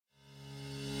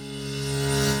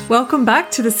Welcome back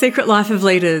to The Secret Life of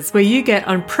Leaders, where you get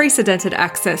unprecedented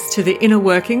access to the inner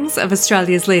workings of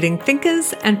Australia's leading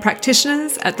thinkers and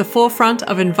practitioners at the forefront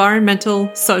of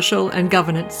environmental, social and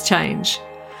governance change.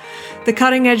 The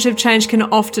cutting edge of change can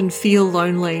often feel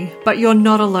lonely, but you're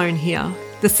not alone here.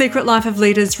 The Secret Life of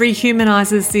Leaders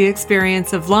rehumanises the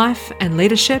experience of life and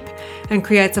leadership and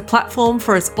creates a platform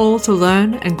for us all to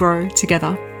learn and grow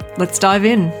together. Let's dive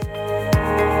in.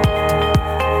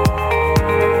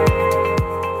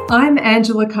 I'm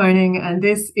Angela Koning, and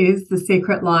this is The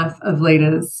Secret Life of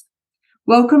Leaders.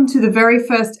 Welcome to the very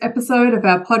first episode of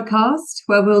our podcast,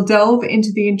 where we'll delve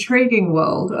into the intriguing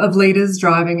world of leaders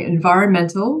driving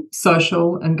environmental,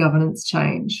 social, and governance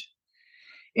change.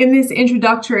 In this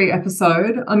introductory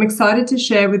episode, I'm excited to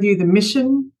share with you the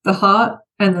mission, the heart,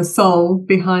 and the soul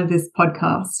behind this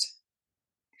podcast.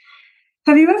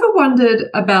 Have you ever wondered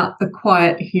about the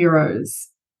quiet heroes?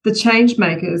 The change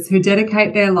makers who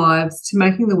dedicate their lives to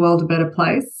making the world a better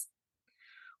place?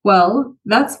 Well,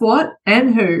 that's what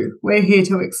and who we're here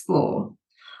to explore.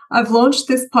 I've launched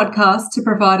this podcast to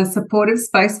provide a supportive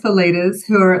space for leaders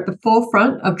who are at the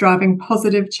forefront of driving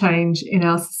positive change in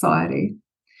our society.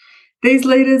 These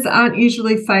leaders aren't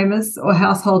usually famous or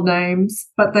household names,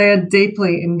 but they are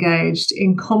deeply engaged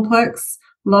in complex,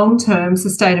 long-term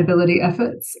sustainability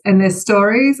efforts, and their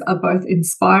stories are both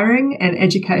inspiring and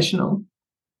educational.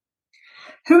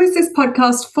 Who is this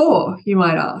podcast for, you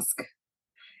might ask?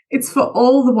 It's for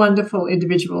all the wonderful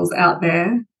individuals out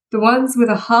there, the ones with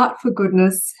a heart for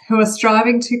goodness who are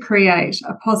striving to create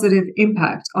a positive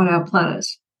impact on our planet.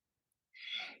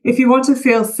 If you want to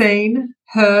feel seen,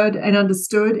 heard, and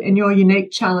understood in your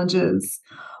unique challenges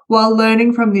while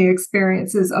learning from the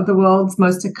experiences of the world's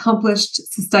most accomplished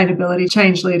sustainability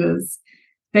change leaders,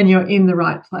 then you're in the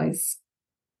right place.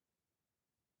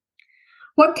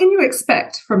 What can you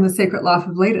expect from The Secret Life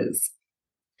of Leaders?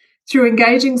 Through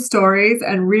engaging stories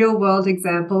and real-world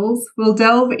examples, we'll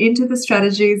delve into the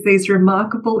strategies these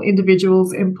remarkable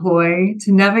individuals employ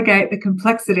to navigate the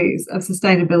complexities of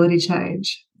sustainability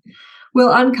change.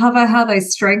 We'll uncover how they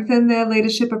strengthen their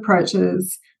leadership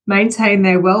approaches, maintain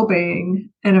their well-being,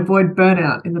 and avoid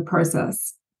burnout in the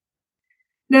process.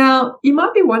 Now, you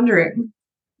might be wondering,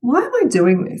 why am I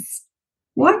doing this?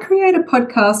 Why create a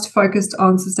podcast focused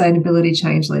on sustainability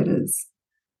change leaders?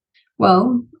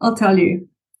 Well, I'll tell you.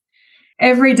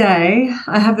 Every day,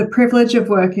 I have the privilege of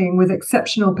working with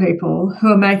exceptional people who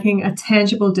are making a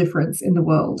tangible difference in the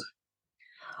world.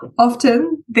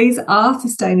 Often, these are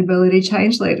sustainability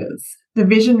change leaders, the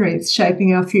visionaries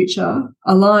shaping our future,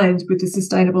 aligned with the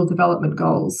Sustainable Development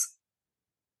Goals.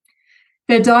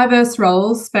 Their diverse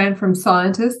roles span from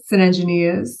scientists and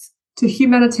engineers to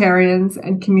humanitarians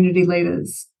and community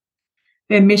leaders.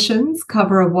 Their missions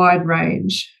cover a wide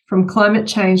range, from climate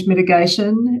change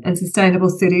mitigation and sustainable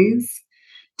cities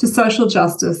to social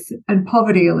justice and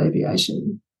poverty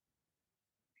alleviation.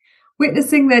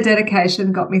 Witnessing their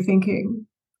dedication got me thinking,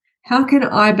 how can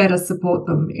I better support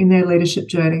them in their leadership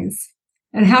journeys?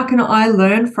 And how can I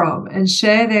learn from and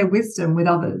share their wisdom with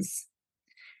others?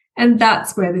 And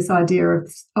that's where this idea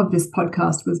of this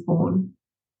podcast was born.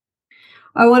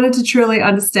 I wanted to truly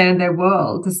understand their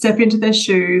world, to step into their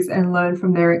shoes and learn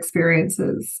from their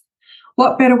experiences.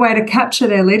 What better way to capture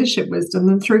their leadership wisdom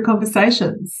than through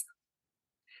conversations?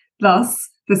 Thus,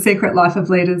 the Secret Life of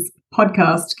Leaders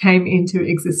podcast came into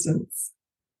existence.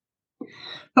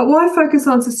 But why focus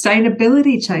on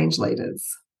sustainability change leaders?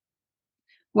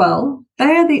 Well,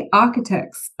 they are the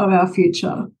architects of our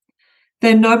future.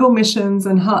 Their noble missions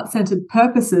and heart-centered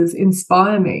purposes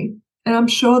inspire me, and I'm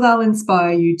sure they'll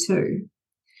inspire you too.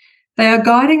 They are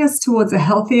guiding us towards a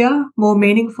healthier, more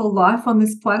meaningful life on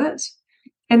this planet,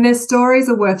 and their stories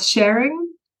are worth sharing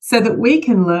so that we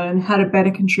can learn how to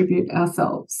better contribute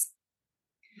ourselves.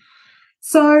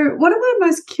 So, what am I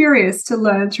most curious to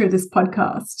learn through this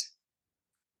podcast?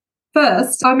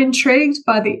 First, I'm intrigued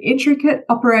by the intricate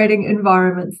operating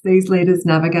environments these leaders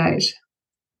navigate.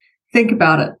 Think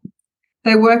about it.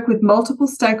 They work with multiple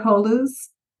stakeholders,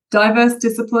 diverse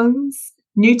disciplines,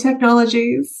 new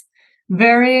technologies,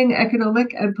 varying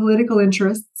economic and political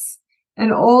interests,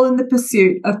 and all in the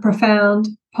pursuit of profound,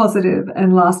 positive,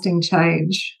 and lasting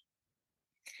change.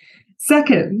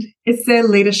 Second, it's their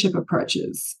leadership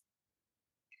approaches.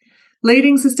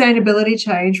 Leading sustainability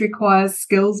change requires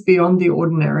skills beyond the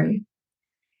ordinary.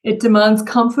 It demands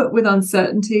comfort with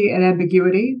uncertainty and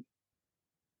ambiguity,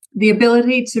 the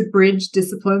ability to bridge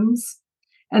disciplines,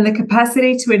 and the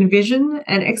capacity to envision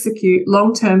and execute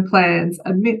long-term plans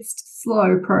amidst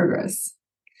slow progress.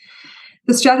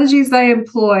 The strategies they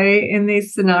employ in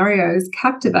these scenarios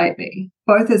captivate me,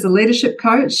 both as a leadership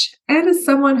coach and as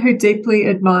someone who deeply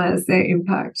admires their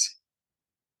impact.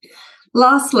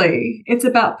 Lastly, it's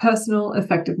about personal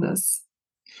effectiveness.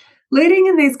 Leading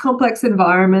in these complex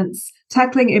environments,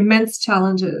 tackling immense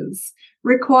challenges,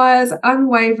 requires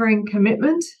unwavering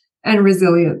commitment and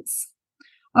resilience.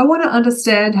 I want to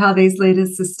understand how these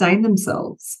leaders sustain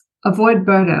themselves, avoid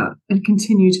burnout, and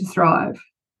continue to thrive.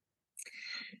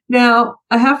 Now,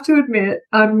 I have to admit,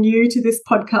 I'm new to this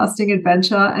podcasting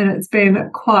adventure, and it's been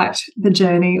quite the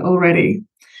journey already.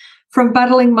 From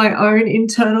battling my own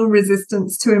internal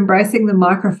resistance to embracing the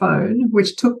microphone,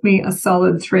 which took me a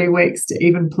solid 3 weeks to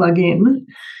even plug in,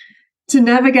 to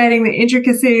navigating the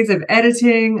intricacies of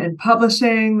editing and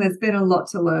publishing, there's been a lot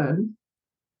to learn.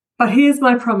 But here's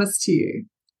my promise to you.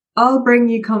 I'll bring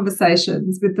you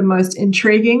conversations with the most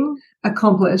intriguing,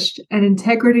 accomplished, and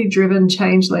integrity-driven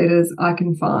change leaders I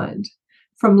can find,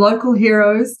 from local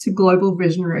heroes to global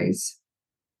visionaries.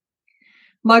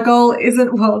 My goal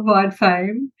isn't worldwide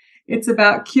fame. It's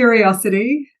about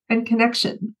curiosity and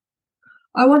connection.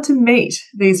 I want to meet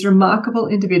these remarkable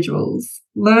individuals,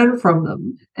 learn from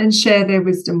them, and share their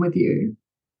wisdom with you.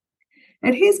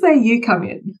 And here's where you come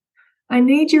in. I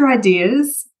need your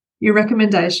ideas, your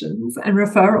recommendations, and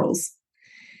referrals.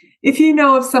 If you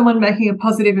know of someone making a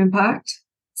positive impact,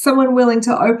 someone willing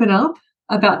to open up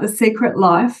about the secret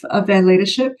life of their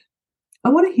leadership, I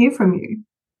want to hear from you.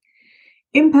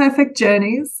 Imperfect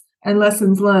journeys and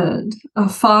lessons learned are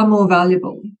far more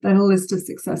valuable than a list of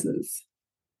successes.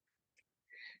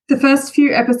 The first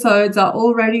few episodes are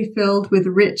already filled with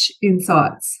rich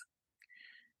insights.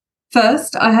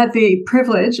 First, I had the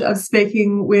privilege of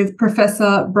speaking with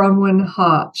Professor Bronwyn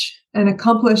Harch, an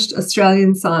accomplished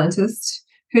Australian scientist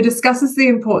who discusses the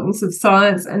importance of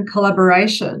science and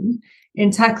collaboration in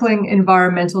tackling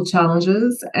environmental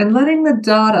challenges and letting the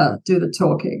data do the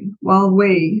talking while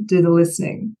we do the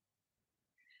listening.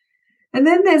 And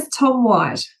then there's Tom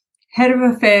White, Head of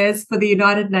Affairs for the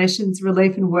United Nations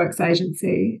Relief and Works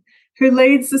Agency, who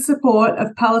leads the support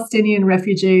of Palestinian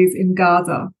refugees in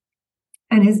Gaza.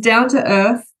 And his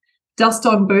down-to-earth,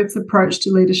 dust-on-boots approach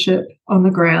to leadership on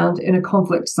the ground in a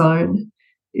conflict zone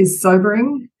is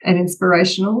sobering and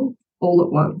inspirational all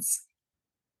at once.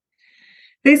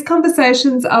 These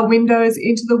conversations are windows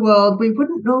into the world we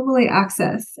wouldn't normally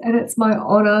access, and it's my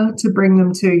honour to bring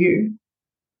them to you.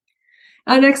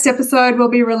 Our next episode will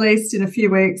be released in a few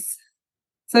weeks,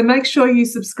 so make sure you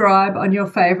subscribe on your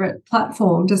favourite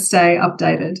platform to stay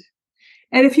updated.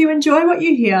 And if you enjoy what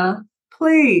you hear,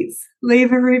 please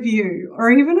leave a review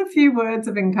or even a few words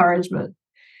of encouragement.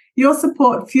 Your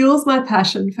support fuels my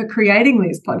passion for creating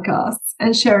these podcasts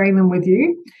and sharing them with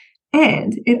you,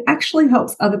 and it actually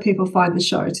helps other people find the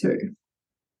show too.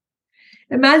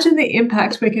 Imagine the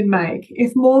impact we can make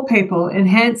if more people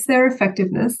enhance their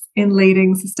effectiveness in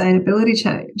leading sustainability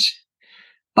change.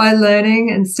 By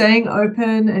learning and staying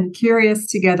open and curious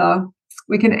together,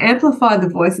 we can amplify the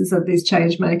voices of these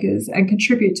change makers and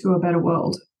contribute to a better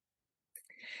world.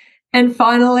 And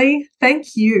finally,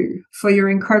 thank you for your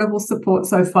incredible support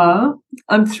so far.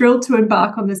 I'm thrilled to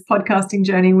embark on this podcasting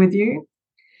journey with you.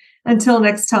 Until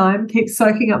next time, keep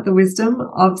soaking up the wisdom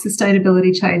of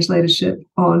sustainability change leadership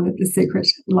on The Secret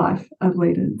Life of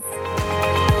Leaders.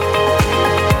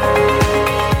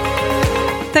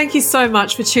 Thank you so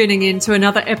much for tuning in to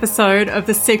another episode of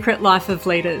The Secret Life of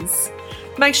Leaders.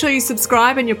 Make sure you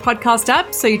subscribe in your podcast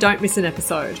app so you don't miss an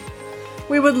episode.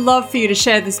 We would love for you to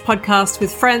share this podcast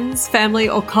with friends, family,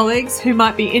 or colleagues who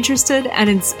might be interested and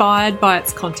inspired by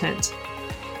its content.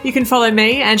 You can follow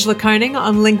me, Angela Koning,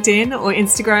 on LinkedIn or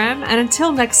Instagram, and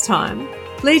until next time,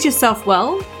 lead yourself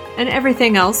well and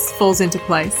everything else falls into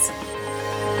place.